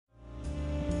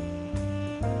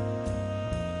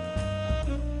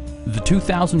The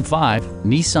 2005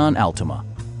 Nissan Altima.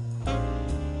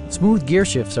 Smooth gear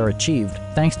shifts are achieved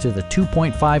thanks to the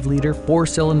 2.5-liter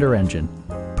four-cylinder engine,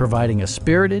 providing a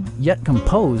spirited yet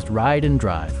composed ride and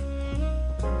drive.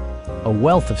 A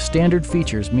wealth of standard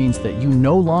features means that you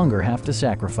no longer have to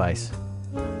sacrifice,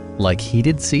 like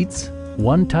heated seats,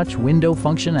 one-touch window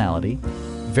functionality,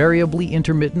 variably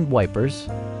intermittent wipers,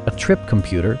 a trip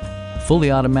computer,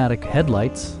 fully automatic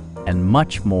headlights, and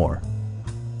much more.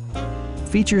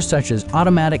 Features such as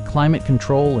automatic climate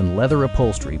control and leather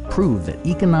upholstery prove that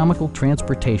economical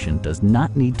transportation does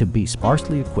not need to be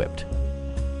sparsely equipped.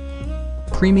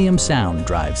 Premium sound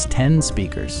drives 10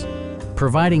 speakers,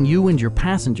 providing you and your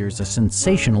passengers a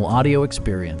sensational audio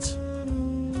experience.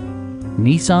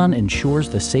 Nissan ensures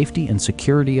the safety and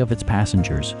security of its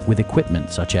passengers with equipment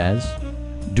such as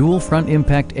dual front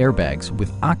impact airbags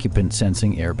with occupant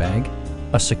sensing airbag,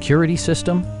 a security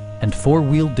system, and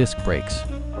four-wheel disc brakes.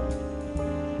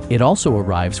 It also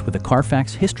arrives with a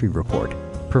Carfax history report,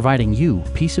 providing you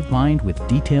peace of mind with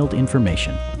detailed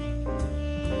information.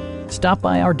 Stop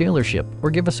by our dealership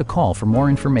or give us a call for more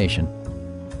information.